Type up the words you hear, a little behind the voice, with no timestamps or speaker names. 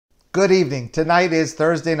Good evening. Tonight is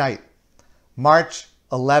Thursday night, March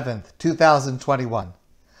 11th, 2021.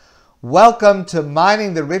 Welcome to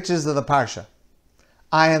Mining the Riches of the Parsha.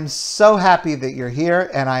 I am so happy that you're here,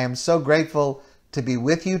 and I am so grateful to be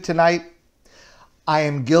with you tonight. I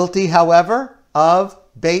am guilty, however, of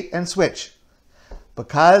bait and switch,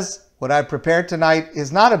 because what I prepared tonight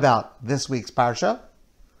is not about this week's Parsha.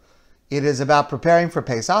 It is about preparing for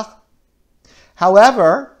Pesach.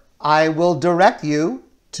 However, I will direct you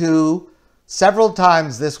to several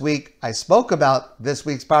times this week. I spoke about this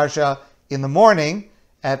week's Parsha in the morning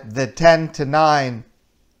at the 10 to 9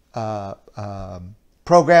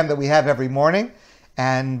 program that we have every morning.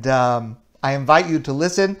 And I invite you to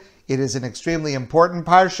listen. It is an extremely important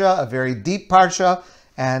Parsha, a very deep Parsha,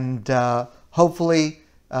 and hopefully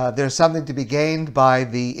there's something to be gained by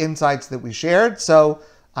the insights that we shared. So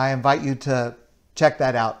I invite you to check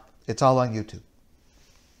that out. It's all on YouTube.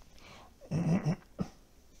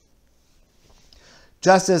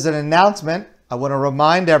 Just as an announcement, I want to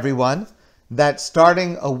remind everyone that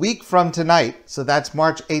starting a week from tonight, so that's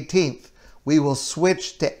March 18th, we will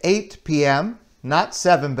switch to 8 p.m., not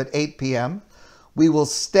 7, but 8 p.m. We will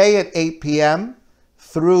stay at 8 p.m.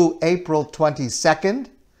 through April 22nd,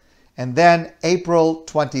 and then April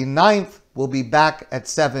 29th, we'll be back at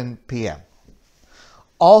 7 p.m.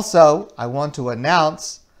 Also, I want to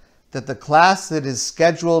announce that the class that is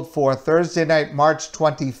scheduled for Thursday night, March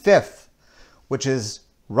 25th, which is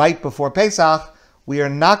right before Pesach, we are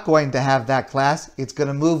not going to have that class. It's going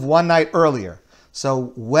to move one night earlier.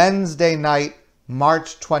 So Wednesday night,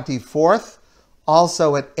 March 24th,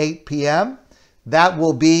 also at 8 p.m., that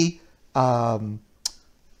will be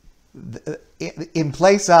in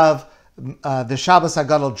place of the Shabbos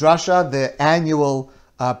Hagadol Drasha, the annual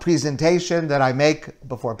presentation that I make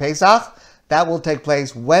before Pesach. That will take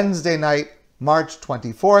place Wednesday night, March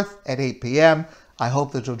 24th at 8 p.m. I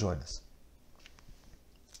hope that you'll join us.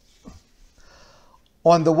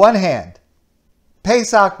 On the one hand,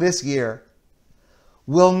 Pesach this year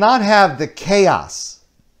will not have the chaos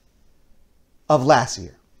of last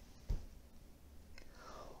year.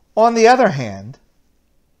 On the other hand,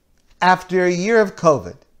 after a year of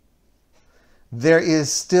COVID, there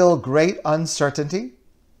is still great uncertainty.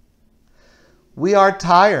 We are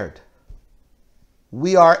tired.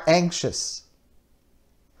 We are anxious.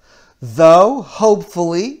 Though,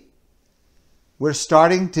 hopefully, we're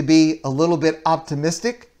starting to be a little bit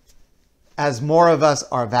optimistic as more of us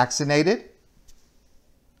are vaccinated.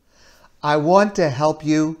 I want to help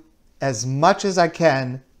you as much as I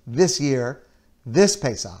can this year, this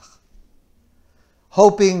Pesach,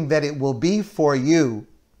 hoping that it will be for you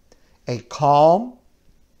a calm,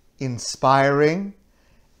 inspiring,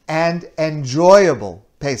 and enjoyable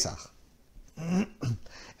Pesach. And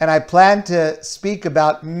I plan to speak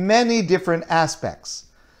about many different aspects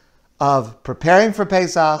of preparing for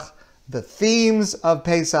Pesach, the themes of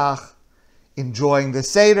Pesach, enjoying the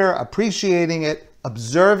Seder, appreciating it,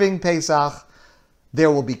 observing Pesach. There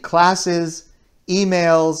will be classes,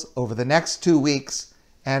 emails over the next 2 weeks,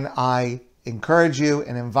 and I encourage you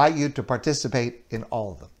and invite you to participate in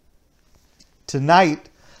all of them. Tonight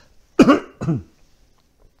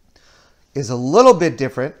is a little bit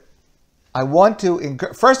different. I want to,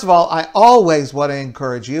 first of all, I always want to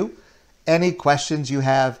encourage you. Any questions you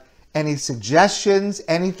have, any suggestions,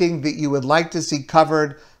 anything that you would like to see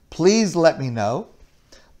covered, please let me know.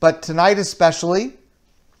 But tonight especially,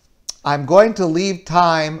 I'm going to leave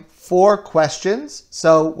time for questions.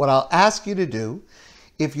 So what I'll ask you to do,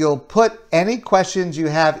 if you'll put any questions you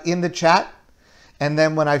have in the chat, and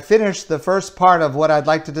then when I finish the first part of what I'd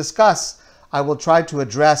like to discuss, I will try to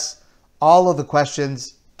address all of the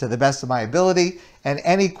questions to the best of my ability, and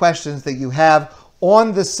any questions that you have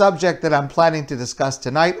on the subject that I'm planning to discuss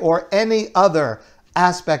tonight or any other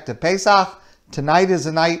aspect of Pesach. Tonight is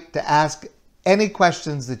a night to ask any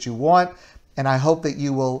questions that you want, and I hope that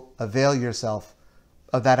you will avail yourself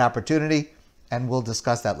of that opportunity, and we'll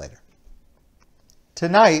discuss that later.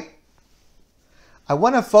 Tonight, I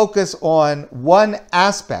want to focus on one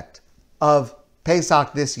aspect of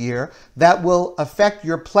Pesach this year that will affect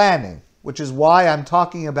your planning, which is why I'm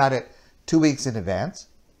talking about it 2 weeks in advance.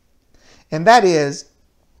 And that is,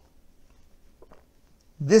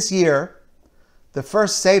 this year, the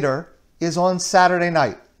first Seder is on Saturday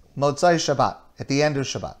night, Motzai Shabbat, at the end of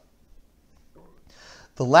Shabbat.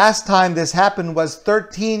 The last time this happened was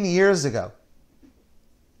 13 years ago.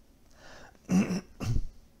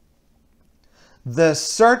 The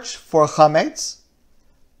search for chametz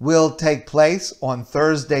will take place on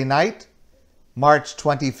Thursday night, March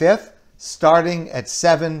 25th, starting at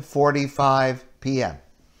 7:45 p.m.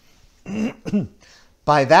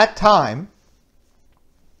 By that time,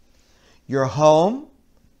 Your home,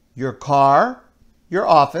 your car, your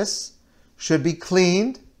office should be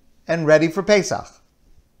cleaned and ready for Pesach.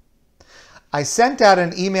 I sent out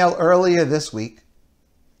an email earlier this week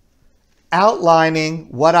outlining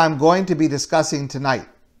what I'm going to be discussing tonight.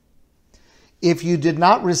 If you did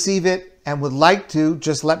not receive it and would like to,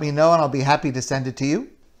 just let me know and I'll be happy to send it to you.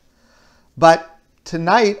 But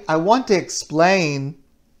tonight I want to explain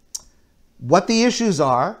what the issues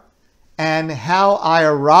are and how I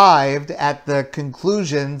arrived at the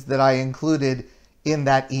conclusions that I included in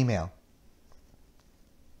that email.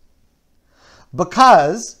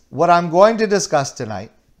 Because what I'm going to discuss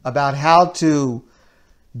tonight about how to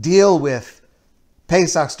deal with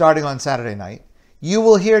Pesach starting on Saturday night, you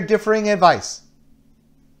will hear differing advice.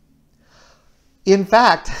 In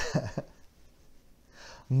fact,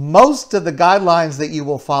 most of the guidelines that you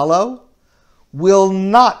will follow will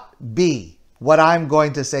not be what I'm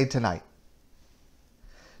going to say tonight.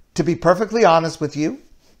 To be perfectly honest with you,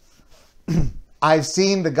 I've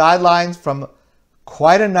seen the guidelines from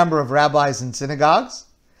quite a number of rabbis and synagogues.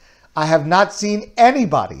 I have not seen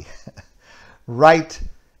anybody write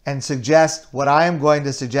and suggest what I am going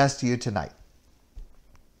to suggest to you tonight.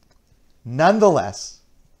 Nonetheless,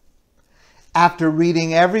 after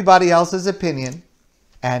reading everybody else's opinion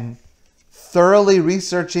and thoroughly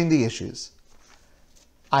researching the issues,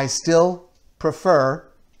 I still prefer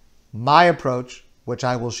my approach, which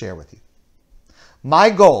I will share with you. My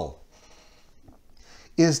goal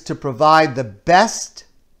is to provide the best,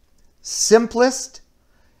 simplest,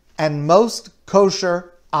 and most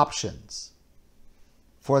kosher options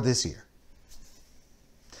for this year.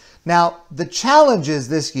 Now, the challenges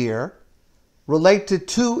this year relate to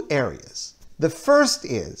two areas. The first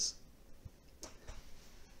is,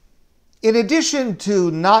 in addition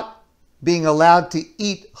to not being allowed to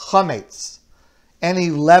eat chametz,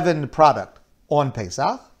 any leavened product, on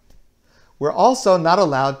Pesach, we're also not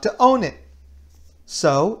allowed to own it.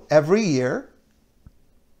 So every year,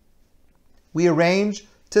 we arrange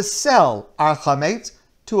to sell our chametz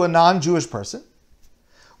to a non-Jewish person.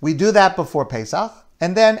 We do that before Pesach,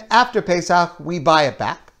 and then after Pesach, we buy it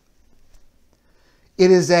back. It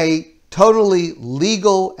is a totally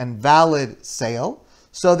legal and valid sale,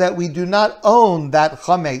 so that we do not own that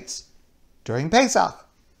chametz during Pesach.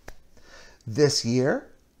 This year,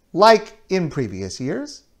 like in previous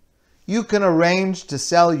years, you can arrange to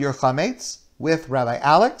sell your chametz with Rabbi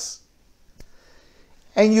Alex,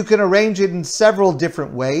 and you can arrange it in several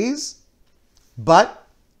different ways, but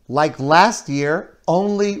like last year,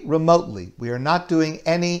 only remotely. We are not doing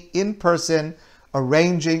any in-person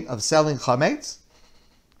arranging of selling chametz.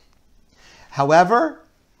 However,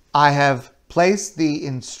 I have placed the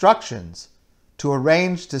instructions to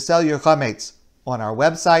arrange to sell your chametz on our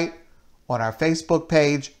website, on our Facebook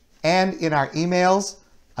page, and in our emails.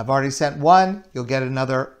 I've already sent one. You'll get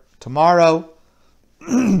another tomorrow.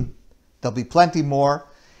 There'll be plenty more.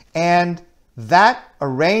 And that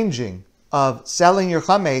arranging of selling your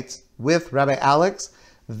chametz with Rabbi Alex,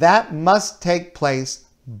 that must take place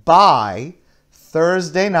by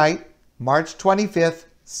Thursday night, March 25th,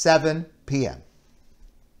 7 p.m.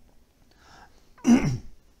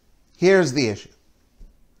 Here's the issue.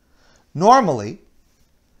 Normally,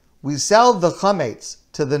 we sell the chametz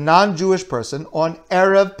to the non-Jewish person on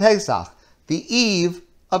Erev Pesach, the eve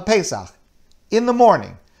of Pesach, in the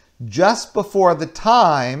morning, just before the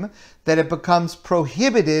time that it becomes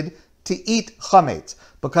prohibited to eat chametz,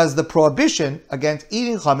 because the prohibition against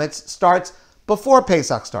eating chametz starts before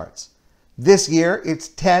Pesach starts. This year, it's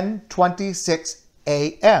 10:26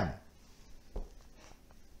 a.m.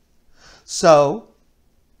 So,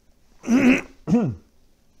 the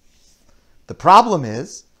problem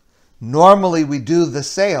is, normally we do the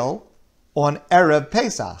sale on Erev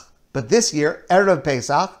Pesach, but this year, Erev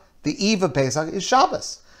Pesach, the eve of Pesach, is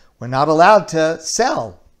Shabbos. We're not allowed to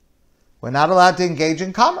sell. We're not allowed to engage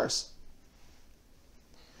in commerce.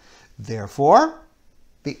 Therefore,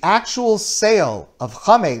 the actual sale of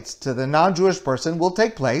chametz to the non-Jewish person will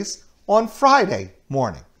take place on Friday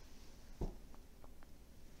morning.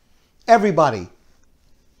 Everybody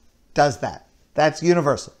does that. That's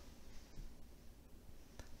universal.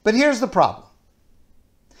 But here's the problem.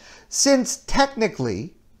 Since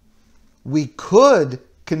technically we could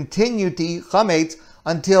continue to eat chametz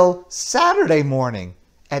until Saturday morning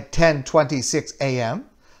at 10:26 a.m.,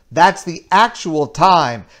 that's the actual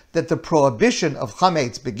time that the prohibition of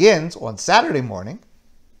chametz begins on Saturday morning.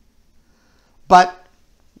 But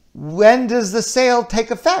when does the sale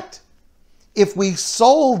take effect? If we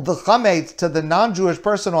sold the chametz to the non-Jewish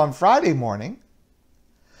person on Friday morning,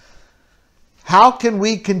 how can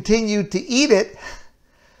we continue to eat it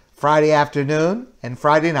Friday afternoon and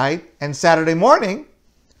Friday night and Saturday morning,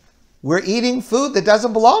 we're eating food that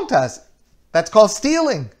doesn't belong to us. That's called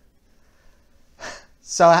stealing.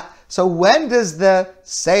 So when does the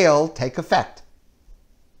sale take effect?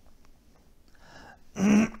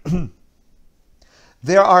 There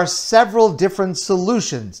are several different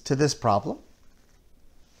solutions to this problem.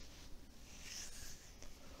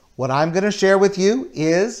 What I'm going to share with you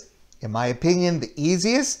is, in my opinion, the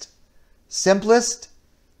easiest, simplest,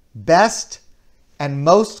 best, and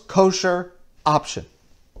most kosher option,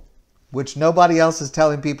 which nobody else is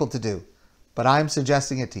telling people to do, but I'm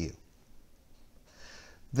suggesting it to you.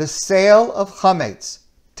 The sale of chametz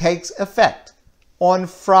takes effect on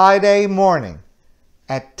Friday morning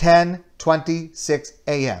at 10:26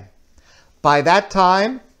 a.m. By that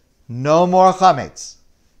time, no more chametz.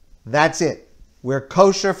 That's it. We're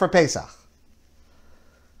kosher for Pesach.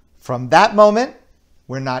 From that moment,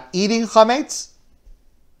 we're not eating chametz.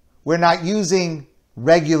 We're not using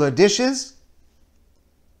regular dishes.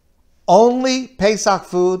 Only Pesach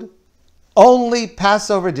food, only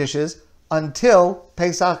Passover dishes until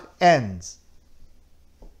Pesach ends.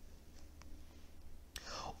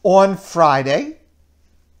 On Friday,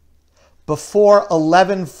 before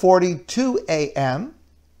 11:42 a.m.,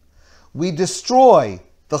 we destroy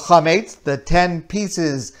the chametz, the 10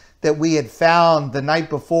 pieces that we had found the night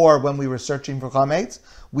before when we were searching for chametz.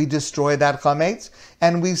 We destroy that chametz,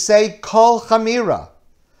 and we say kol chamira,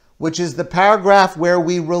 which is the paragraph where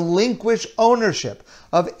we relinquish ownership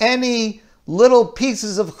of any little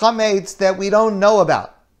pieces of chametz that we don't know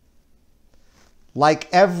about. Like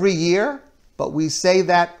every year, but we say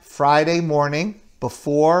that Friday morning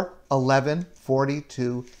before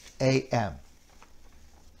 11:42 a.m.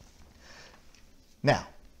 Now,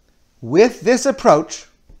 with this approach,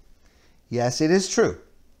 yes, it is true,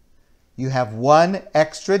 you have one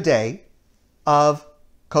extra day of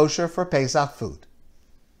kosher for Pesach food.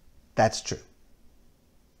 That's true.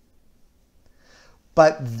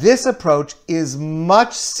 But this approach is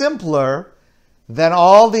much simpler than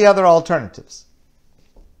all the other alternatives.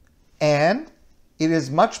 And it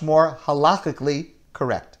is much more halakhically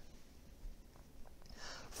correct.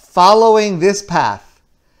 Following this path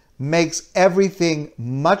makes everything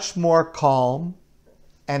much more calm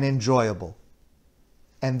and enjoyable.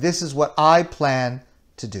 And this is what I plan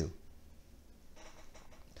to do.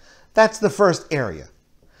 That's the first area.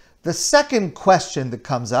 The second question that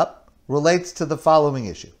comes up relates to the following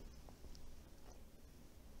issue.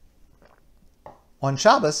 On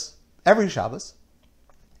Shabbos, every Shabbos,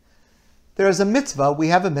 there is a mitzvah, we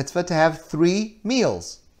have a mitzvah to have 3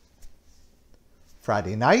 meals.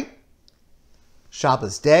 Friday night,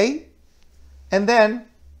 Shabbos day, and then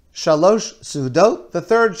Shalosh Sudot, the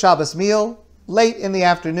third Shabbos meal, late in the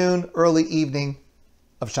afternoon, early evening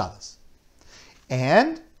of Shabbos.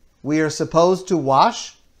 And we are supposed to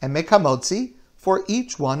wash and make hamotzi for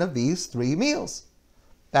each one of these 3 meals.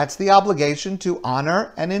 That's the obligation to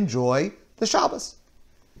honor and enjoy the Shabbos.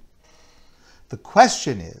 The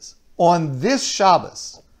question is, on this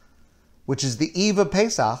Shabbos, which is the eve of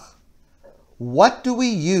Pesach, what do we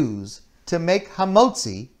use to make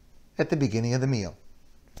hamotzi at the beginning of the meal?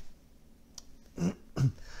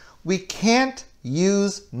 We can't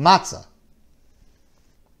use matzah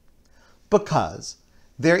because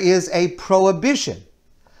there is a prohibition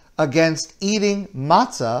against eating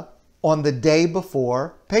matzah on the day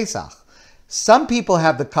before Pesach. Some people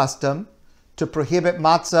have the custom to prohibit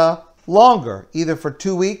matzah longer, either for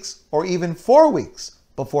 2 weeks or even 4 weeks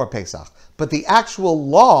before Pesach. But the actual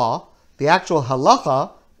law, the actual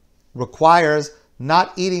halacha, requires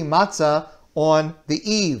not eating matzah on the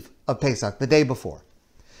eve of Pesach, the day before.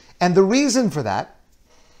 And the reason for that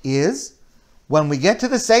is when we get to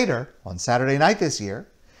the Seder on Saturday night this year,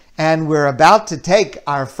 and we're about to take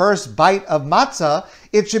our first bite of matzah,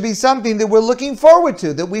 it should be something that we're looking forward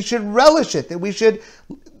to, that we should relish it, that we should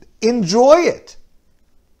enjoy it.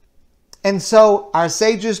 And so our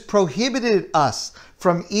sages prohibited us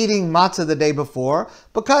from eating matzah the day before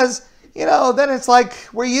because, then it's like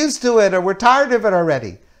we're used to it or we're tired of it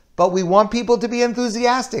already. But we want people to be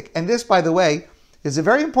enthusiastic. And this, by the way, is a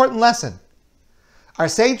very important lesson. Our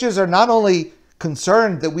sages are not only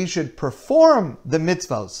concerned that we should perform the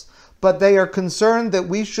mitzvos, but they are concerned that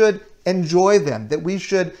we should enjoy them, that we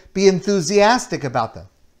should be enthusiastic about them.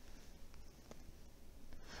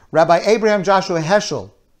 Rabbi Abraham Joshua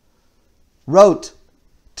Heschel wrote,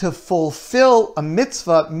 to fulfill a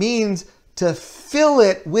mitzvah means to fill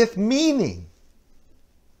it with meaning.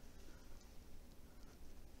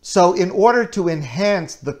 So in order to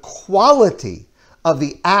enhance the quality of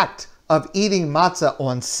the act of eating matzah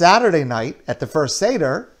on Saturday night at the first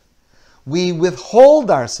Seder, we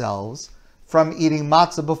withhold ourselves from eating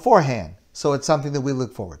matzah beforehand. So it's something that we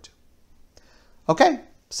look forward to. Okay,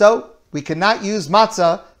 so we cannot use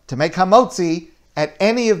matzah to make hamotzi at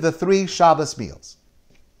any of the 3 Shabbos meals.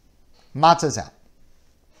 Matzah's out.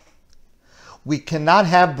 We cannot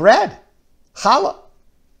have bread, challah,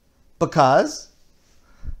 because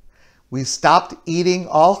we stopped eating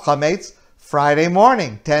all chametz Friday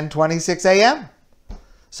morning, 10:26 a.m.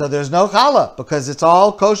 So there's no challah because it's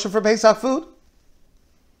all kosher for Pesach food.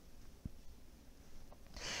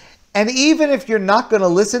 And even if you're not going to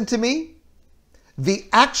listen to me, the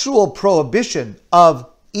actual prohibition of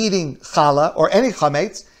eating challah or any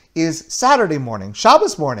chametz is Saturday morning,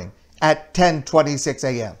 Shabbos morning at 10:26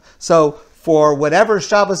 a.m. So for whatever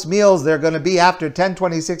Shabbos meals they're going to be after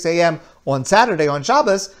 10:26 a.m. on Saturday on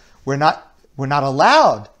Shabbos, we're not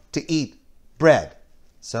allowed to eat bread.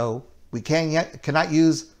 So we cannot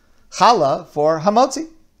use challah for hamotzi.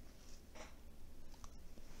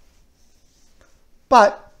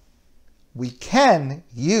 But we can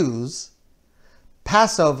use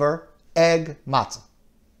Passover egg matzah.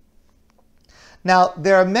 Now,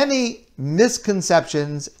 there are many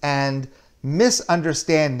misconceptions and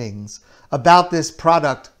misunderstandings about this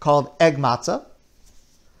product called egg matzah.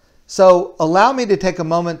 So allow me to take a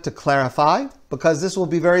moment to clarify, because this will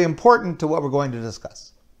be very important to what we're going to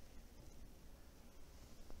discuss.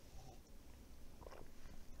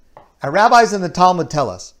 Our rabbis in the Talmud tell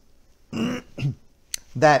us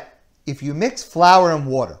that if you mix flour and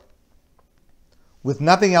water with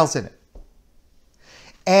nothing else in it,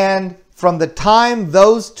 and from the time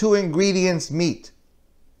those 2 ingredients meet,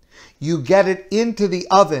 you get it into the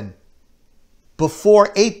oven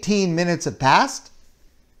before 18 minutes have passed,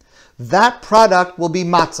 that product will be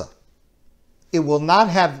matzah. It will not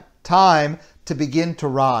have time to begin to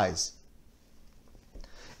rise.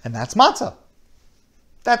 And that's matzah.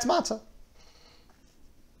 That's matzah.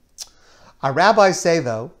 Our rabbis say,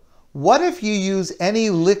 though, what if you use any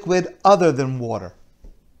liquid other than water?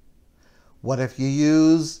 What if you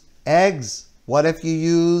use eggs? What if you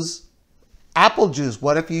use apple juice?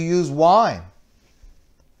 What if you use wine?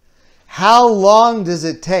 How long does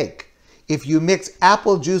it take? If you mix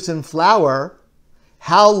apple juice and flour,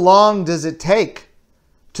 how long does it take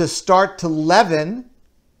to start to leaven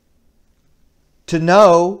to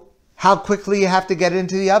know how quickly you have to get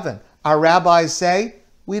into the oven? Our rabbis say,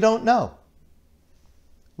 we don't know.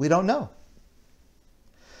 We don't know.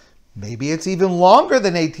 Maybe it's even longer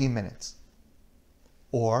than 18 minutes.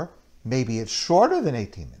 Or maybe it's shorter than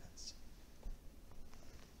 18 minutes.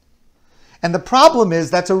 And the problem is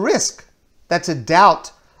that's a risk. That's a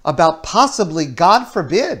doubt about possibly, God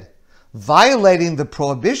forbid, violating the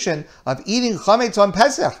prohibition of eating chametz on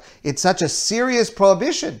Pesach. It's such a serious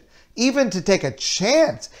prohibition. Even to take a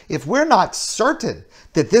chance, if we're not certain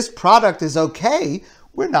that this product is okay,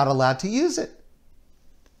 we're not allowed to use it.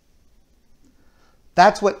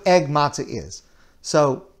 That's what egg matzah is.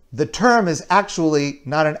 So the term is actually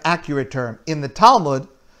not an accurate term. In the Talmud,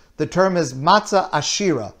 the term is matzah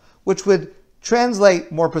ashira, which would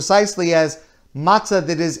translate more precisely as matzah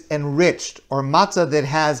that is enriched, or matzah that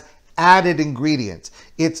has added ingredients.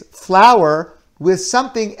 It's flour with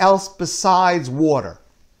something else besides water.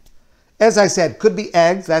 As I said, could be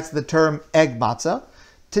eggs. That's the term egg matzah.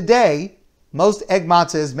 Today, most egg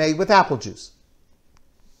matzah is made with apple juice.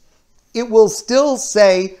 It will still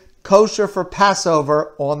say kosher for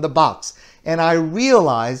Passover on the box. And I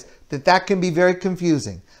realize that that can be very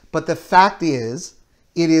confusing. But the fact is,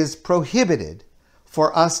 it is prohibited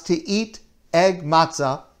for us to eat egg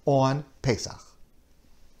matzah on Pesach.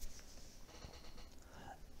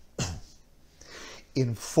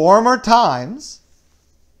 In former times,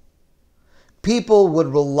 people would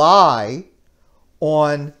rely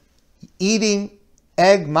on eating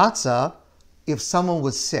egg matzah if someone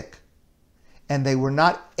was sick and they were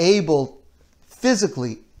not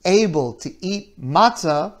physically able to eat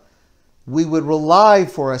matzah. We would rely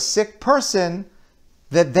for a sick person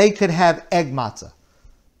that they could have egg matzah,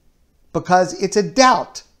 because it's a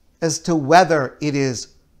doubt as to whether it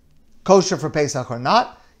is kosher for Pesach or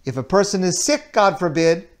not. If a person is sick, God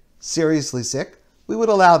forbid, seriously sick, we would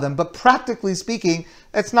allow them. But practically speaking,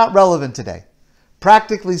 it's not relevant today.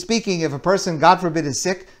 Practically speaking, if a person, God forbid, is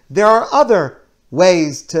sick, there are other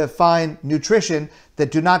ways to find nutrition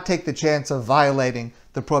that do not take the chance of violating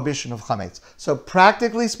the prohibition of chametz. So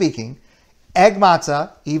practically speaking, egg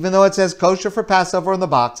matzah, even though it says kosher for Passover on the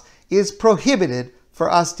box, is prohibited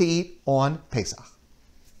for us to eat on Pesach.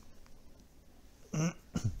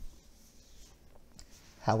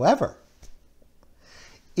 However,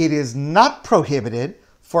 it is not prohibited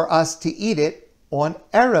for us to eat it on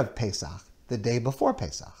Erev Pesach, the day before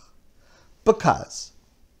Pesach. Because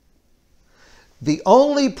the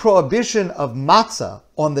only prohibition of matzah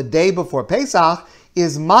on the day before Pesach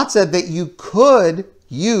is matzah that you could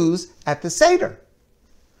use at the Seder.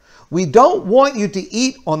 We don't want you to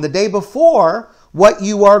eat on the day before what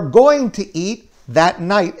you are going to eat that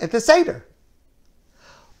night at the Seder.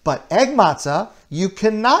 But egg matzah, you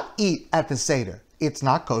cannot eat at the Seder. It's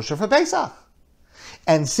not kosher for Pesach.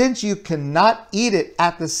 And since you cannot eat it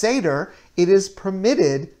at the Seder, it is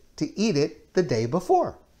permitted to eat it the day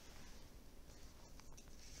before.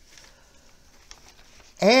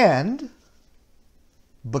 And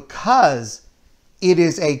because it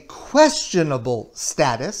is a questionable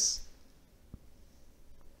status,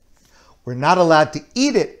 we're not allowed to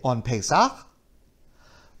eat it on Pesach,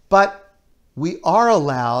 but we are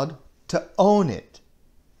allowed to own it.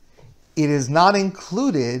 It is not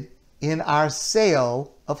included in our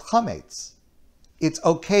sale of chametz. It's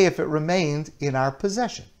okay if it remains in our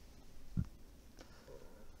possession.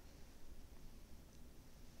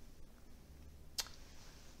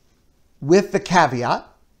 With the caveat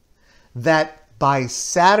that by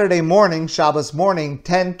Saturday morning, Shabbos morning,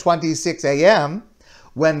 10:26 a.m.,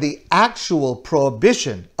 when the actual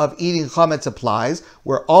prohibition of eating chametz applies,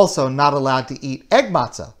 we're also not allowed to eat egg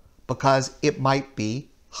matzah because it might be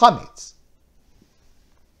chametz.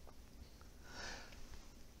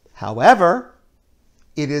 However,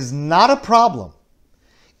 it is not a problem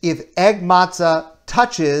if egg matzah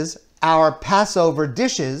touches our Passover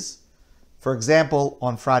dishes, for example,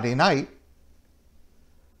 on Friday night,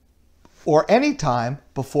 or any time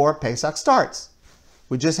before Pesach starts.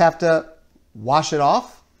 We just have to wash it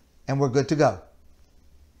off and we're good to go.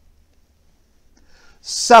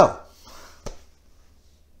 So,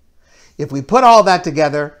 if we put all that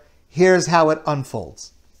together, here's how it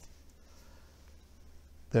unfolds.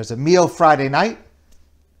 There's a meal Friday night,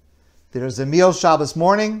 there's a meal Shabbos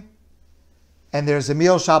morning, and there's a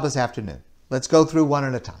meal Shabbos afternoon. Let's go through one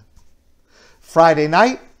at a time. Friday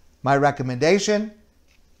night, my recommendation,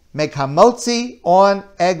 make hamotzi on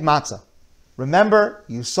egg matzah. Remember,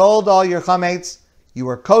 you sold all your chametz, you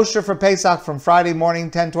were kosher for Pesach from Friday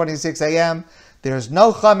morning, 10:26 a.m. There's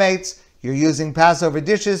no chametz, you're using Passover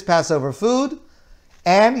dishes, Passover food,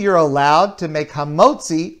 and you're allowed to make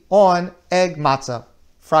hamotzi on egg matzah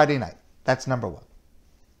Friday night. That's number one.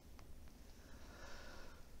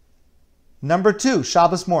 Number two,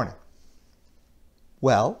 Shabbos morning.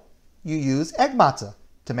 Well, you use egg matzah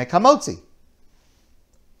to make hamotzi.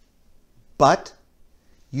 But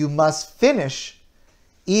you must finish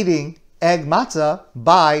eating egg matzah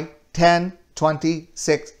by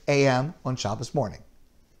 10:26 a.m. on Shabbos morning.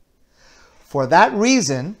 For that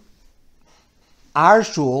reason, our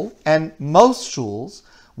shul and most shuls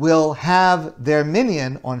will have their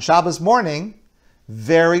minyan on Shabbos morning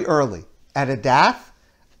very early. At a dath,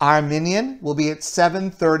 our minyan will be at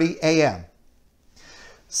 7:30 a.m.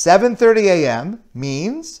 7:30 a.m.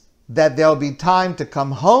 means that there'll be time to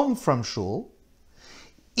come home from shul,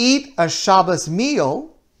 eat a Shabbos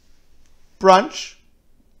meal, brunch,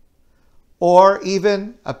 or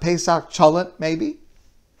even a Pesach cholent maybe,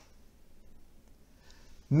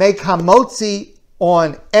 make hamotzi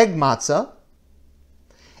on egg matzah,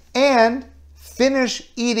 and finish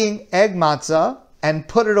eating egg matzah and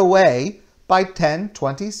put it away by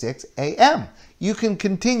 10:26 a.m. You can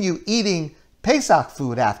continue eating Pesach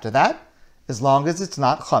food after that, as long as it's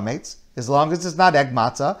not chametz, as long as it's not egg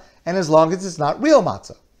matzah, and as long as it's not real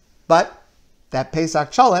matzah. But that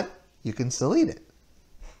Pesach cholent, you can still eat it.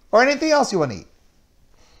 Or anything else you want to eat.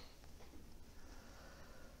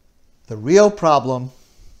 The real problem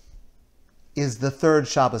is the third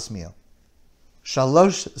Shabbos meal,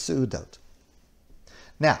 Shalosh Seudot.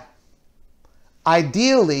 Now,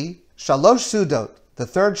 ideally, Shalosh Seudot, the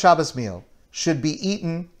third Shabbos meal, should be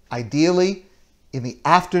eaten ideally in the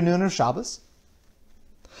afternoon of Shabbos.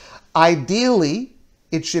 Ideally,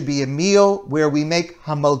 it should be a meal where we make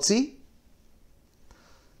hamotzi.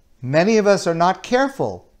 Many of us are not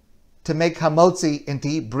careful to make hamotzi and to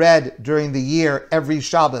eat bread during the year every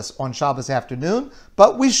Shabbos on Shabbos afternoon,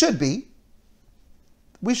 but we should be.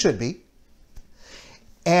 We should be.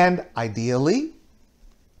 And ideally,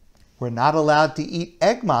 we're not allowed to eat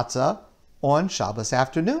egg matzah on Shabbos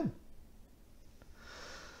afternoon.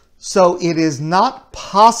 So it is not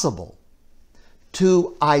possible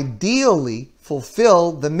to ideally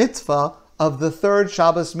fulfill the mitzvah of the third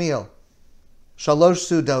Shabbos meal, Shalosh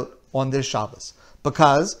Seudot, on this Shabbos,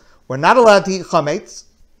 because we're not allowed to eat chametz,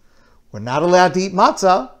 we're not allowed to eat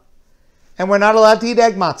matzah, and we're not allowed to eat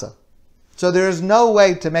egg matzah. So there is no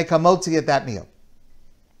way to make hamotzi at that meal.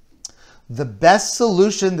 The best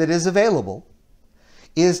solution that is available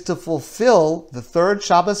is to fulfill the third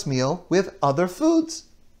Shabbos meal with other foods.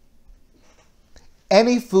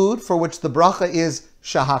 Any food for which the bracha is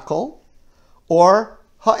shahakol or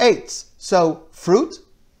ha'etz. So fruit,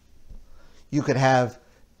 you could have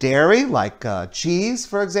dairy like cheese,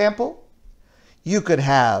 for example. You could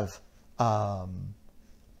have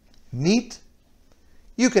meat.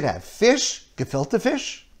 You could have fish, gefilte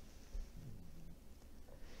fish.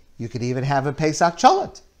 You could even have a Pesach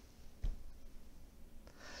cholent.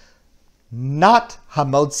 Not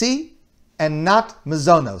hamotzi and not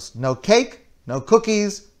mazonos. No cake, no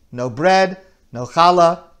cookies, no bread, no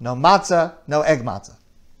challah, no matzah, no egg matzah.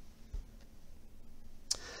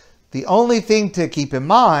 The only thing to keep in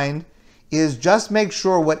mind is just make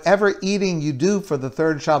sure whatever eating you do for the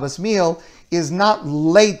third Shabbos meal is not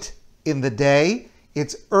late in the day,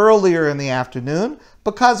 it's earlier in the afternoon,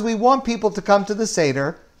 because we want people to come to the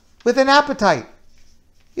Seder with an appetite.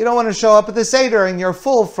 You don't want to show up at the Seder and you're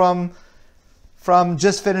full from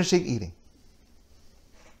just finishing eating.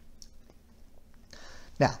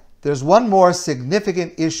 Now, there's one more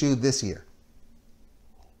significant issue this year.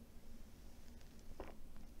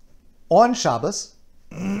 On Shabbos,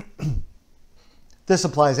 this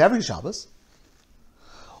applies every Shabbos,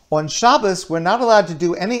 on Shabbos, we're not allowed to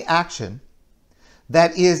do any action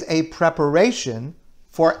that is a preparation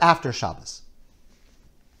for after Shabbos.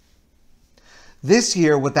 This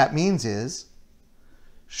year, what that means is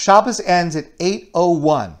Shabbos ends at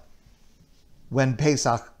 8:01 when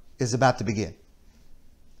Pesach is about to begin.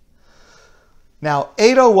 Now,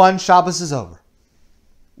 8:01, Shabbos is over.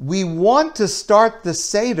 We want to start the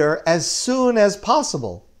Seder as soon as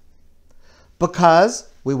possible because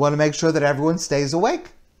we want to make sure that everyone stays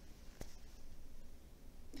awake.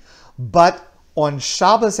 But on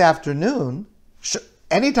Shabbos afternoon,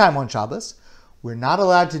 anytime on Shabbos, we're not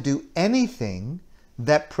allowed to do anything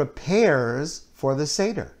that prepares for the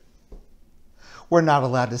Seder. We're not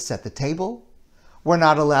allowed to set the table. We're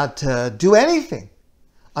not allowed to do anything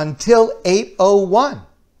until 8:01.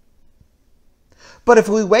 But if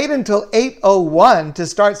we wait until 8:01 to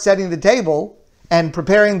start setting the table and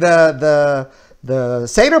preparing the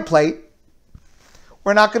Seder plate,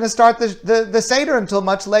 we're not going to start the Seder until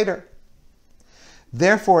much later.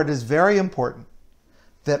 Therefore, it is very important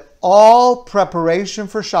that all preparation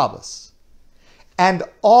for Shabbos and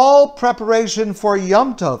all preparation for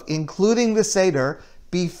Yom Tov, including the Seder,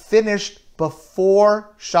 be finished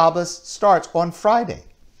before Shabbos starts on Friday.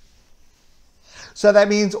 So that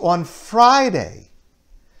means on Friday,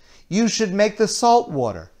 you should make the salt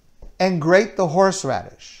water and grate the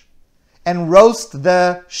horseradish and roast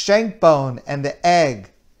the shank bone and the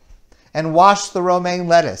egg and wash the romaine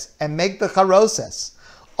lettuce and make the charoses.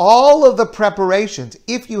 All of the preparations,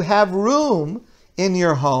 if you have room in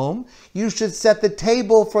your home, you should set the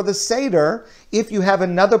table for the Seder if you have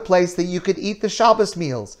another place that you could eat the Shabbos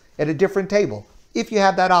meals at a different table, if you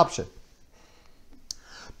have that option.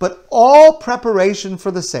 But all preparation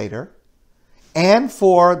for the Seder and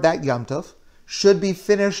for that Yom Tov should be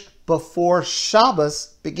finished before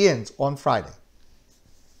Shabbos begins on Friday.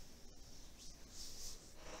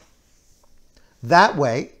 That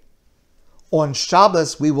way, on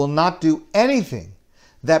Shabbos, we will not do anything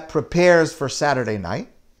that prepares for Saturday night,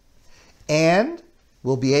 and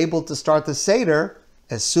we'll be able to start the Seder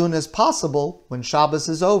as soon as possible when Shabbos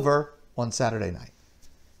is over on Saturday night.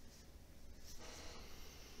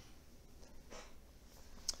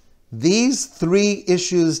 These three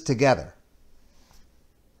issues together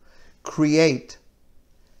create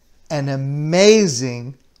an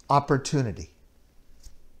amazing opportunity.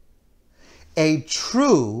 A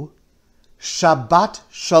true Shabbat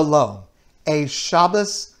Shalom, a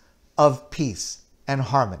Shabbos of peace and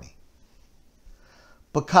harmony.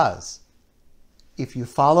 Because if you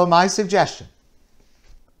follow my suggestion,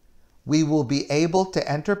 we will be able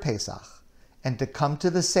to enter Pesach and to come to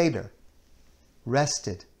the Seder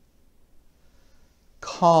rested,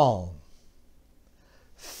 calm,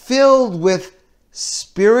 filled with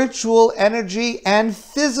spiritual energy and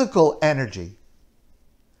physical energy,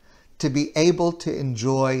 to be able to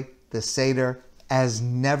enjoy the Seder as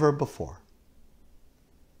never before.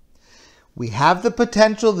 We have the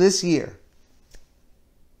potential this year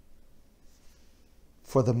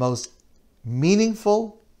for the most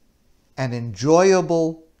meaningful and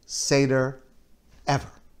enjoyable Seder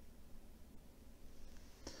ever.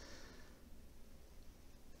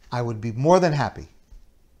 I would be more than happy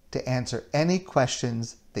to answer any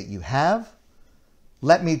questions that you have.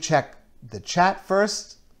 Let me check the chat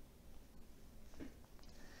first.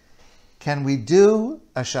 Can we do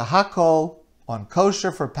a shahakol on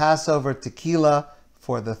kosher for Passover tequila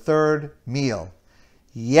for the third meal?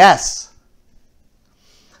 Yes.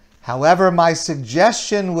 However, my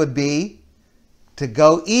suggestion would be to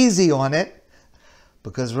go easy on it,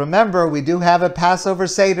 because remember, we do have a Passover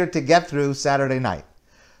Seder to get through Saturday night.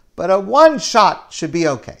 But a one shot should be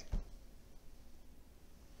okay.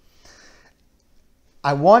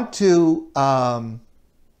 I want to,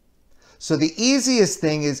 so the easiest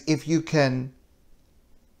thing is if you can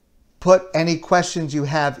put any questions you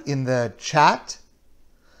have in the chat,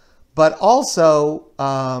 but also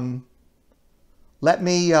let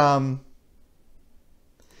me,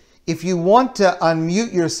 if you want to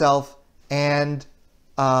unmute yourself and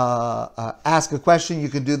ask a question, you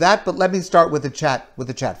can do that, but let me start with the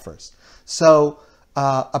chat first. So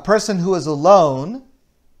a person who is alone,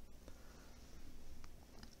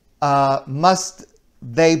 must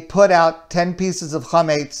they put out 10 pieces of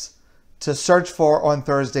chametz to search for on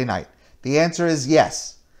Thursday night? The answer is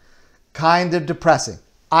yes. Kind of depressing.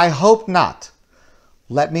 I hope not.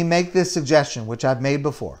 Let me make this suggestion, which I've made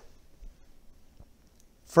before.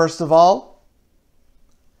 First of all,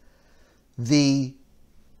 the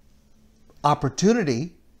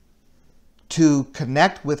opportunity to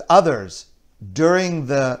connect with others during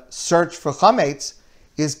the search for chametz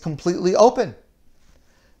is completely open.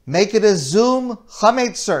 Make it a Zoom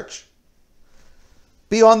chametz search.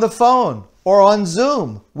 Be on the phone or on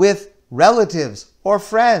Zoom with relatives or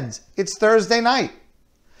friends. It's Thursday night.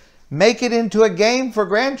 Make it into a game for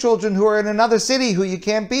grandchildren who are in another city who you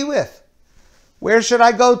can't be with. Where should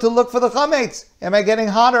I go to look for the chametz? Am I getting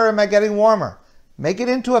hotter or am I getting warmer? Make it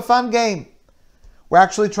into a fun game. We're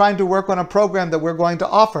actually trying to work on a program that we're going to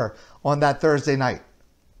offer on that Thursday night.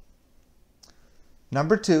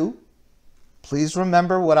 Number two, please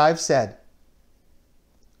remember what I've said,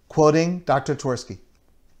 quoting Dr. Tversky.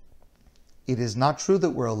 It is not true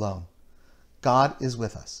that we're alone. God is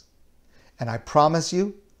with us. And I promise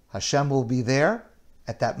you, Hashem will be there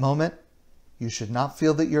at that moment. You should not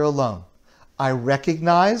feel that you're alone. I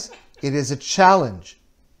recognize it is a challenge.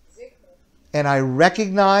 And I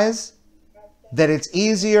recognize that it's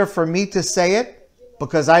easier for me to say it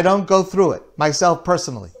because I don't go through it myself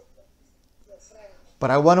personally.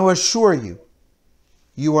 But I want to assure you,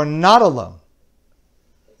 you are not alone.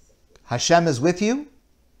 Hashem is with you.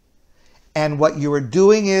 And what you are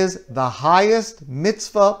doing is the highest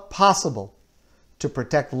mitzvah possible to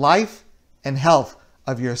protect life and health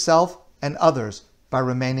of yourself and others by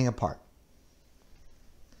remaining apart.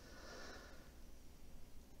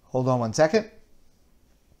 Hold on one second.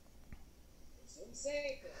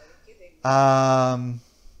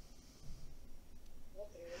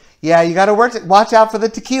 Yeah, you got to watch out for the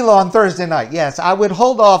tequila on Thursday night. Yes, I would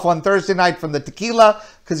hold off on Thursday night from the tequila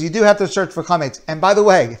because you do have to search for chametz. And by the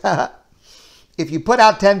way, if you put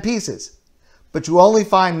out 10 pieces, but you only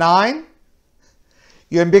find 9,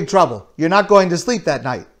 you're in big trouble. You're not going to sleep that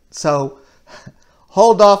night. So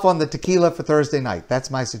hold off on the tequila for Thursday night.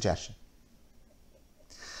 That's my suggestion.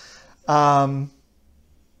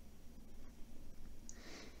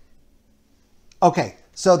 Okay,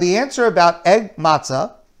 so the answer about egg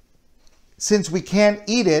matzah, since we can't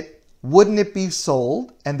eat it, wouldn't it be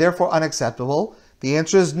sold and therefore unacceptable? The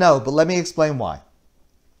answer is no, but let me explain why.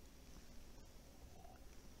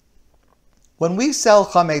 When we sell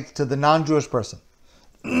chametz to the non-Jewish person,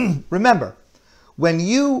 remember, when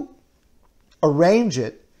you arrange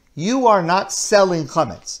it, you are not selling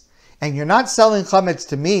chametz. And you're not selling chametz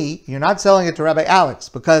to me, you're not selling it to Rabbi Alex,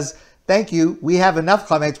 because, thank you, we have enough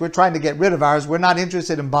chametz, we're trying to get rid of ours, we're not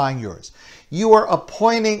interested in buying yours. You are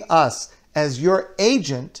appointing us as your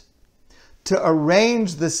agent to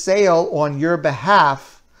arrange the sale on your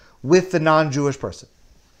behalf with the non-Jewish person.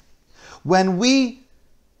 When we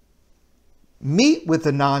meet with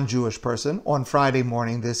the non-Jewish person on Friday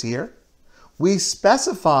morning this year, we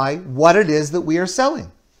specify what it is that we are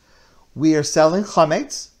selling. We are selling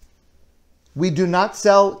chametz. We do not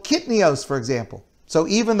sell kitnios, for example. So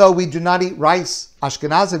even though we do not eat rice,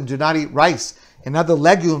 Ashkenazim do not eat rice and other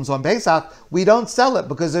legumes on Pesach, we don't sell it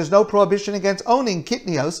because there's no prohibition against owning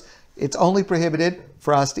kitnios. It's only prohibited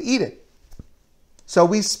for us to eat it. So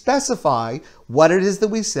we specify what it is that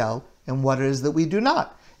we sell and what it is that we do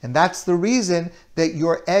not. And that's the reason that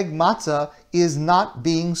your egg matzah is not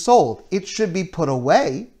being sold. It should be put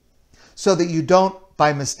away so that you don't,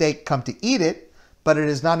 by mistake, come to eat it, but it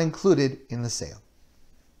is not included in the sale.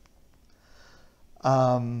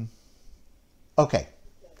 Okay.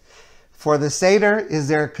 For the Seder, is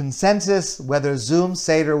there a consensus whether Zoom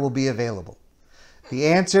Seder will be available? The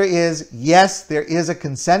answer is yes, there is a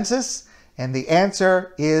consensus, and the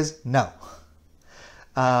answer is no.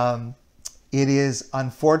 It is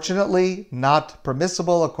unfortunately not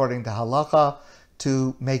permissible, according to halacha,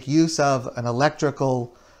 to make use of an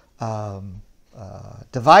electrical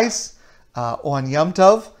device on Yom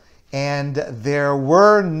Tov, and there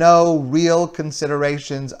were no real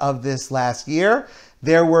considerations of this last year.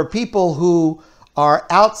 There were people who are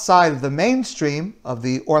outside of the mainstream of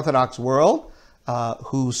the Orthodox world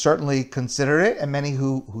who certainly considered it, and many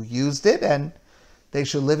who used it, and they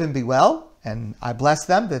should live and be well, and I bless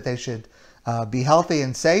them that they should be healthy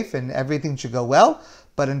and safe and everything should go well.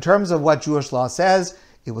 But in terms of what Jewish law says,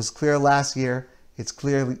 it was clear last year, it's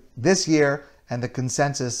clear this year, and the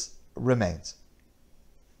consensus remains.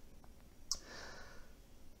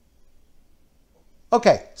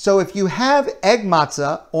 Okay, so if you have egg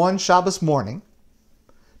matzah on Shabbos morning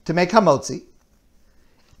to make hamotzi,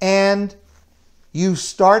 and you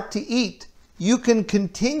start to eat, you can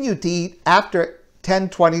continue to eat after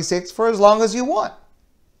 10:26 for as long as you want.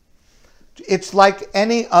 It's like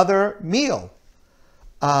any other meal.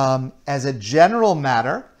 As a general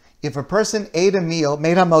matter, if a person ate a meal,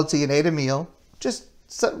 made hamotzi and ate a meal, just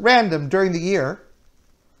random during the year,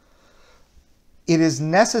 it is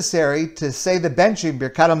necessary to say the benching,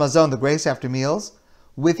 Birkat HaMazon, the grace after meals,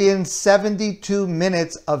 within 72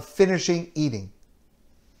 minutes of finishing eating.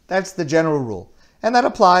 That's the general rule. And that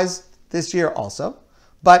applies this year also.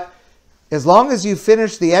 But as long as you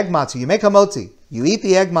finish the egg matzah, you make hamotzi, you eat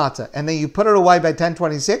the egg matzah, and then you put it away by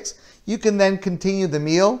 10:26, you can then continue the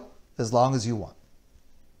meal as long as you want.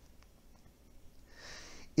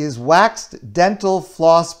 Is waxed dental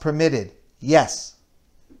floss permitted? Yes.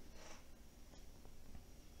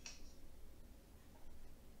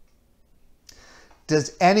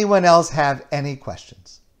 Does anyone else have any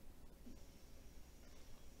questions?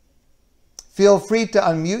 Feel free to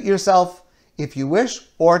unmute yourself if you wish,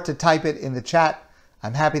 or to type it in the chat.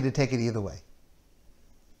 I'm happy to take it either way.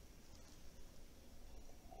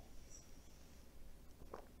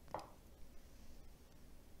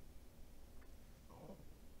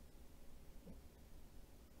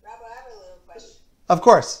 Rabbi, I have a little question. Of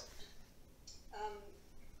course.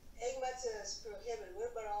 Egg matzah is prohibited.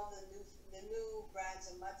 What about all the new brands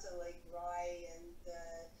of matzah like rye and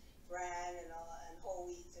bran and whole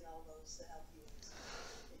wheat and all those that help you?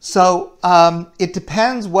 So it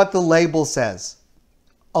depends what the label says.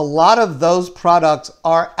 A lot of those products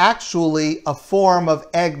are actually a form of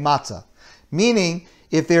egg matzah, meaning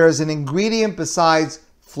if there is an ingredient besides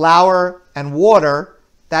flour and water,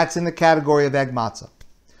 that's in the category of egg matzah.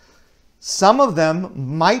 Some of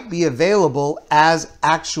them might be available as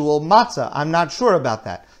actual matzah. I'm not sure about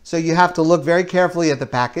that. So you have to look very carefully at the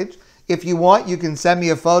package. If you want, you can send me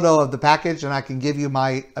a photo of the package and I can give you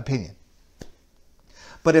my opinion.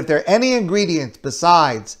 But if there are any ingredients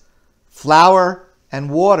besides flour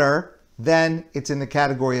and water, then it's in the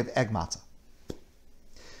category of egg matzah.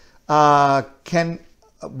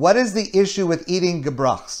 What is the issue with eating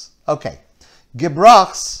gebrachs? Okay,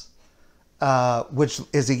 gebrachs, which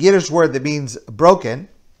is a Yiddish word that means broken,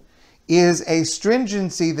 is a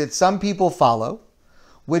stringency that some people follow,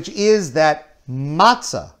 which is that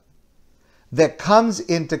matzah that comes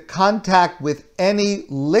into contact with any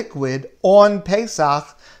liquid on Pesach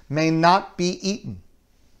may not be eaten.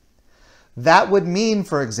 That would mean,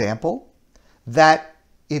 for example, that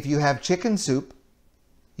if you have chicken soup,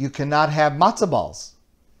 you cannot have matzah balls,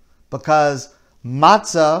 because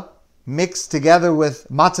matzah mixed together with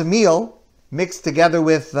matzah meal, mixed together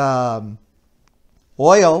with oil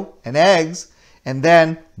and eggs, and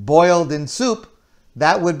then boiled in soup,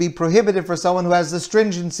 that would be prohibited for someone who has the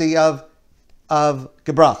stringency of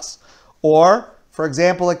gebrachs. Or, for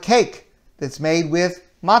example, a cake that's made with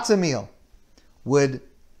matzah meal would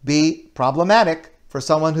be problematic for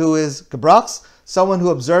someone who is gebrachs. Someone who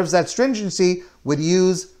observes that stringency would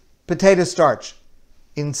use potato starch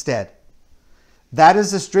instead. That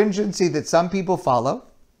is a stringency that some people follow.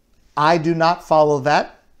 I do not follow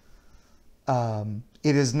that.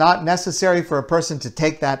 It is not necessary for a person to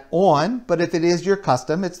take that on, but if it is your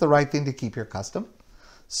custom, it's the right thing to keep your custom.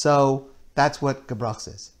 So that's what gebrachs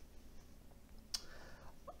is.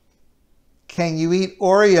 Can you eat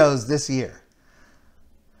Oreos this year?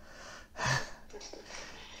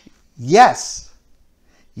 Yes,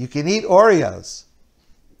 you can eat Oreos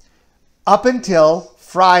up until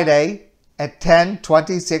Friday at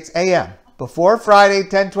 10:26 a.m. Before Friday,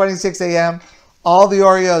 10:26 a.m., all the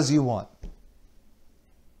Oreos you want.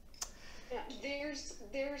 There's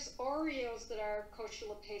Oreos that are kosher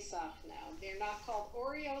Pesach now. They're not called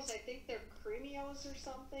Oreos. I think they're Creamios or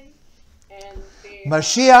something. And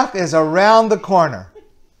Mashiach is around the corner.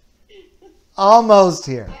 Almost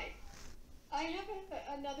here. I have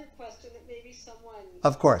another question that maybe someone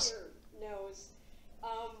Of course. here knows.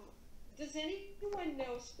 Does anyone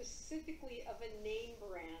know specifically of a name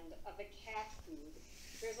brand of a cat food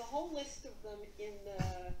There's a whole list of them in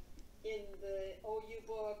the OU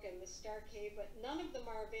book and the Star K, but none of them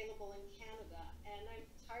are available in Canada. And I'm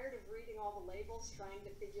tired of reading all the labels, trying to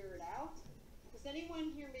figure it out. Does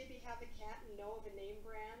anyone here maybe have a cat and know of a name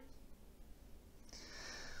brand?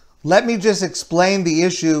 Let me just explain the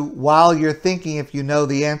issue while you're thinking if you know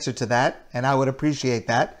the answer to that, and I would appreciate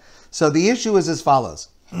that. So the issue is as follows.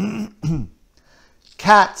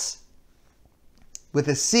 Cats with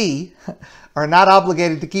a C are not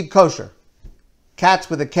obligated to keep kosher. Cats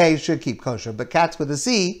with a K should keep kosher, but cats with a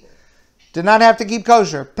C do not have to keep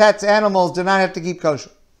kosher. Pets, animals do not have to keep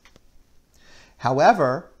kosher.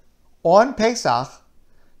 However, on Pesach,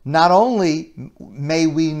 not only may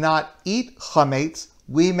we not eat chametz,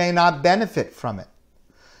 we may not benefit from it.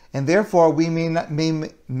 And therefore, we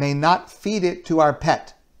may not feed it to our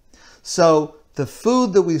pet. So the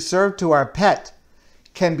food that we serve to our pet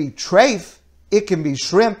can be treif, it can be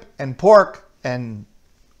shrimp and pork and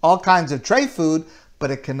all kinds of treif food,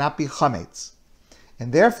 but it cannot be chametz.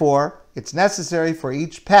 And therefore, it's necessary for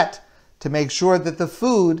each pet to make sure that the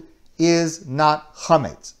food is not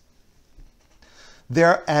chametz.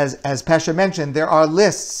 There, as Pesha mentioned, there are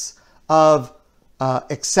lists of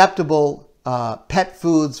acceptable pet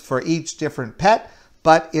foods for each different pet,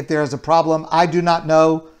 but if there is a problem, I do not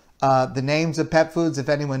know the names of pet foods. If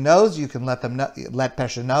anyone knows, you can let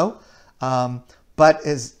Pesha know. But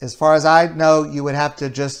as far as I know, you would have to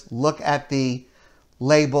just look at the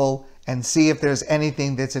label and see if there's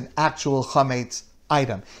anything that's an actual chametz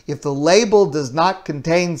item. If the label does not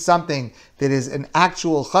contain something that is an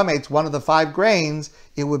actual chametz, one of the 5 grains,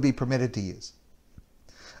 it would be permitted to use.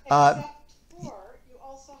 Except for, you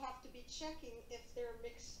also have to be checking if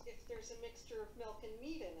there's a mixture of milk and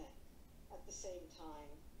meat in it at the same time.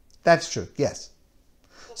 That's true, yes.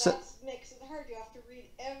 So that makes it hard. You have to read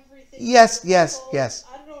everything. Yes.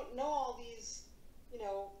 I don't know all these,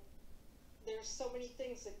 there's so many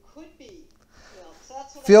things that could be milk. So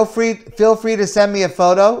that's what feel free to send me a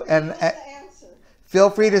photo and feel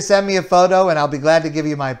free to send me a photo and I'll be glad to give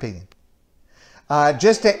you my opinion.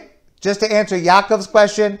 Just to answer Yaakov's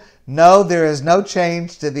question, no, there is no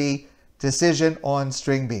change to the decision on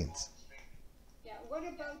string beans. Yeah, what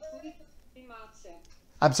about gluten-free matzah?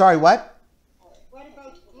 I'm sorry, what? What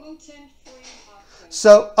about gluten-free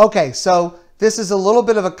matzah? So this is a little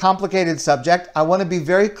bit of a complicated subject. I want to be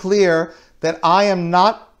very clear that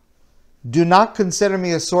do not consider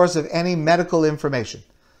me a source of any medical information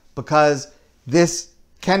because this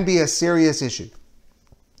can be a serious issue.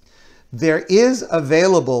 There is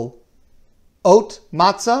available oat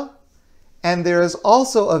matzah, and there is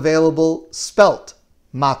also available spelt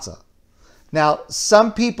matzah. Now,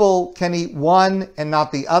 some people can eat one and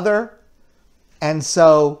not the other, and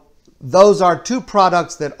so those are 2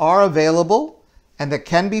 products that are available and that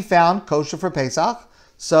can be found kosher for Pesach.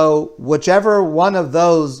 So whichever one of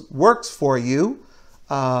those works for you,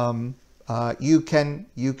 you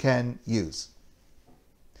can use.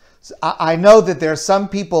 So I know that there are some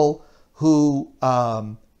people who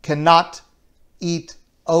cannot eat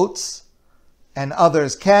oats and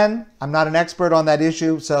others can. I'm not an expert on that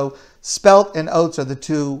issue, so spelt and oats are the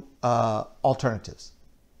 2 alternatives.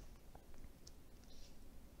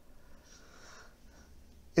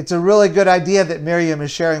 It's a really good idea that Miriam is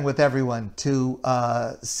sharing with everyone to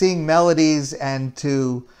sing melodies and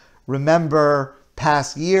to remember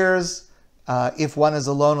past years. If one is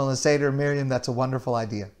alone on the Seder, Miriam, that's a wonderful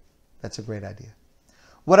idea. That's a great idea.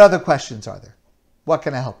 What other questions are there? What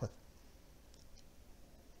can I help with?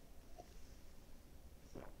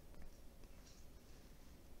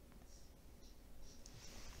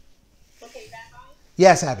 Okay, Rabbi?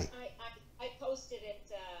 Yes, Abby. I posted it,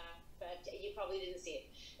 but you probably didn't see it.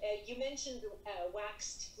 You mentioned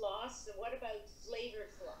waxed floss. What about flavored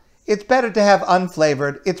floss? It's better to have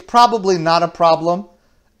unflavored. It's probably not a problem.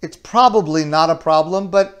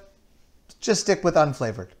 But just stick with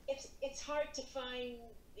unflavored. It's hard to find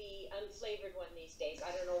the unflavored one these days.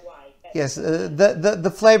 I don't know why. Yes,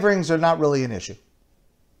 the flavorings are not really an issue.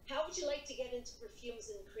 How would you like to get into perfumes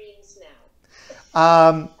and creams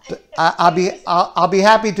now? I'll be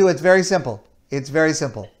happy to. It's very simple.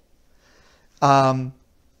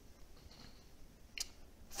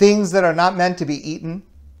 Things that are not meant to be eaten,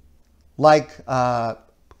 like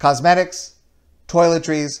cosmetics,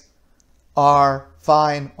 toiletries, are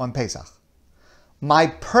fine on Pesach. My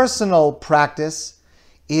personal practice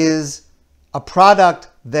is a product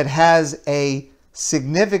that has a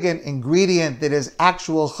significant ingredient that is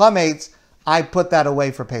actual chametz. I put that away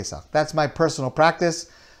for Pesach. That's my personal practice.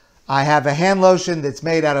 I have a hand lotion that's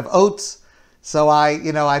made out of oats, so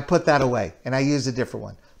I put that away and I use a different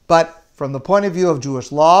one. But from the point of view of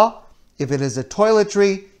Jewish law, If it is a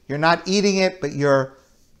toiletry, you're not eating it, but you're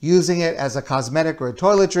using it as a cosmetic or a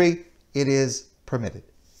toiletry, it is permitted.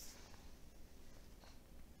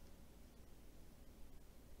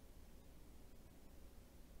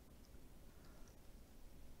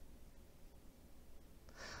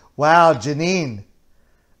 Wow, Janine.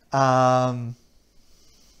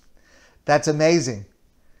 That's amazing.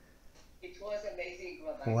 It was amazing,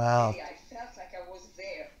 Rabbi. Wow. Really, I felt like I was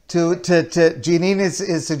there. Janine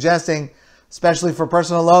is suggesting, especially for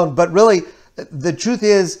personal loan, but really, the truth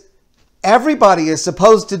is, everybody is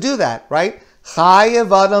supposed to do that, right?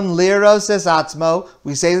 Chayev adam liros es atzmo.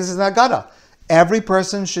 We say this is not Haggadah. Every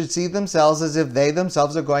person should see themselves as if they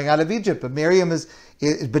themselves are going out of Egypt. But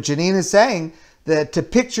but Janine is saying that to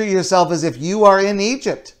picture yourself as if you are in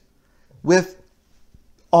Egypt with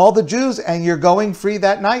all the Jews and you're going free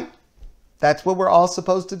that night. That's what we're all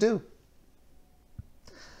supposed to do.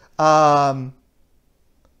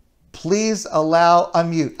 Please allow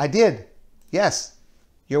unmute. I did. Yes.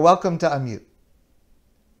 You're welcome to unmute.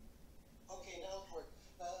 Okay, now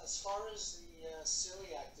as far as the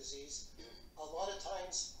celiac disease, a lot of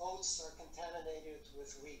times oats are contaminated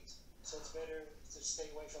with wheat, so it's better to stay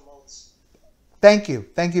away from oats. Thank you.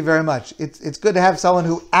 Thank you very much. It's good to have someone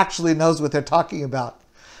who actually knows what they're talking about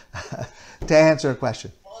to answer a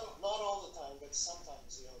question. Not all the time, but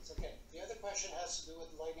sometimes the oats. Okay. The other question has to do with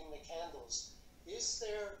lighting the candles. Is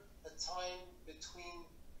there a time between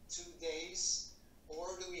 2 days, or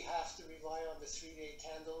do we have to rely on the 3-day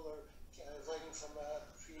candle or lighting from a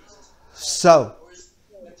pre-existing? So, or is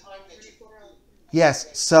there a time that you?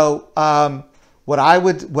 yes. So, what I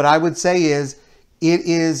would say is, it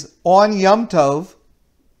is on Yom Tov,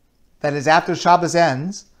 that is after Shabbos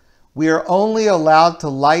ends, we are only allowed to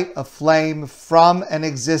light a flame from an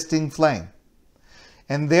existing flame.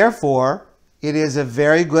 And therefore, it is a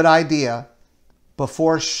very good idea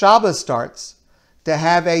before Shabbos starts to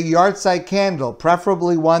have a yahrzeit candle,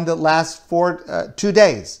 preferably one that lasts for 2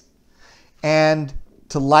 days. And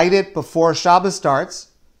to light it before Shabbos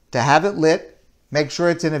starts, to have it lit, make sure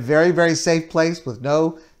it's in a very, very safe place with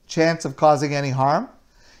no chance of causing any harm.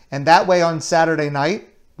 And that way on Saturday night,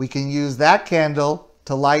 we can use that candle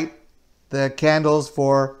to light the candles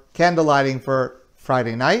for candle lighting for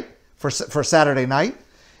Friday night, for Saturday night.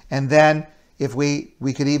 And then if we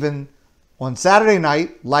could even on Saturday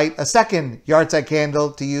night light a second yahrzeit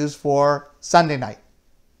candle to use for Sunday night.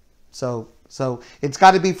 So it's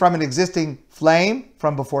got to be from an existing flame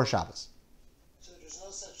from before Shabbos. So there's no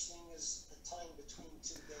such thing as a time between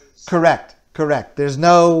 2 days. Correct. There's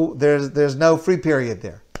no free period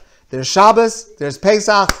there. There's Shabbos, there's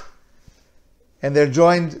Pesach, and they're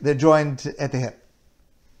joined at the hip.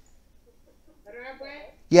 Rabbi?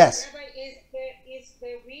 Yes. Rabbi, is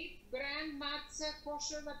the wheat bran matzah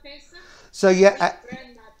kosher for Pesach? So yeah,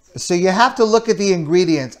 Bran matzah. so you have to look at the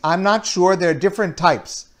ingredients. I'm not sure. There are different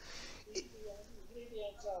types.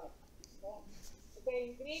 Ingredients are. The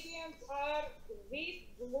ingredients are wheat,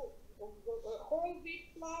 whole wheat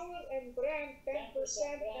flour and bran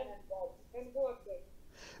 10% and water.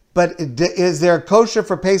 But is there a kosher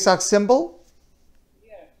for Pesach symbol?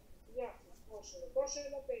 Yeah, kosher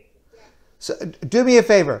for Pesach. Yeah. So do me a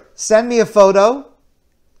favor. Send me a photo.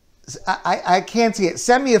 I can't see it.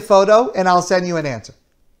 Send me a photo and I'll send you an answer.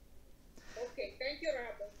 Okay, thank you,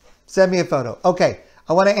 Rabbi. Send me a photo. Okay,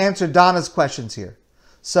 I want to answer Donna's questions here.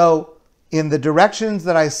 So in the directions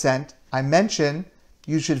that I sent, I mentioned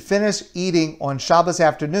you should finish eating on Shabbos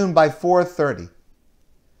afternoon by 4:30.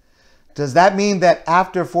 Does that mean that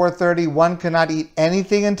after 4:30 one cannot eat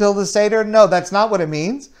anything until the Seder? No, that's not what it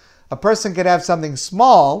means. A person could have something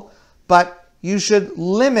small, but you should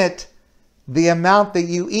limit the amount that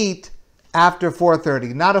you eat after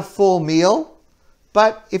 4:30. Not a full meal,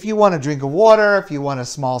 but if you want a drink of water, if you want a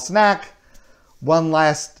small snack, one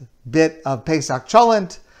last bit of Pesach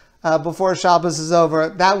cholent before Shabbos is over,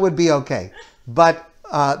 that would be okay. But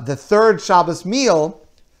the third Shabbos meal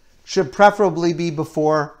should preferably be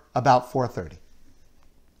before about 4:30.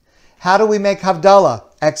 How do we make Havdalah?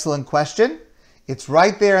 Excellent question. It's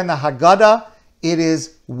right there in the Haggadah. It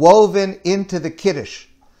is woven into the Kiddush.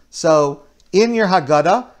 So in your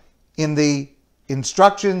Haggadah, in the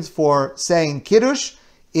instructions for saying Kiddush,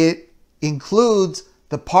 it includes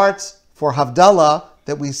the parts for Havdalah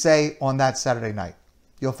that we say on that Saturday night.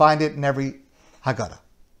 You'll find it in every Haggadah.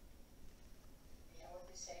 You know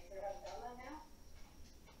what to say for Havdalah now?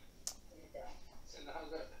 It's in the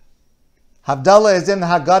Haggadah. Havdalah is in the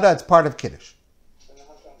Haggadah. It's part of Kiddush. It's in the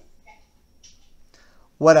Haggadah.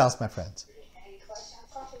 What else, my friends? Any question? I'm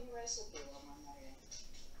copying the recipe while I'm not in.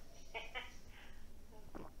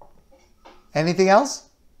 Anything else?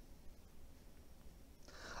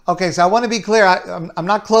 Okay, so I want to be clear. I'm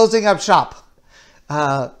not closing up shop.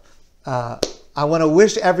 I want to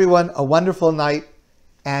wish everyone a wonderful night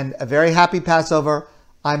and a very happy Passover.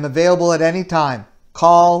 I'm available at any time.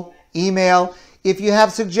 Call, email. If you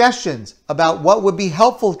have suggestions about what would be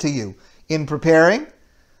helpful to you in preparing,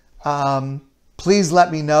 please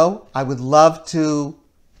let me know. I would love to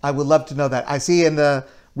know that. I see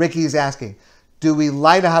Ricky's asking, do we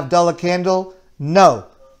light a Havdalah candle? No.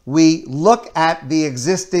 We look at the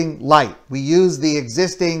existing light. We use the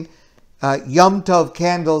existing Yom Tov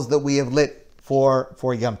candles that we have lit for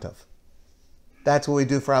Yom Tov. That's what we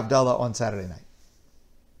do for Havdalah on Saturday night.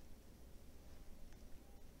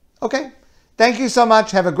 Okay. Thank you so much.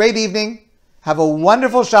 Have a great evening. Have a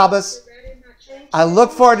wonderful Shabbos. I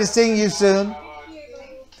look forward to seeing you soon.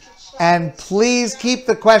 And please keep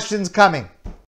the questions coming.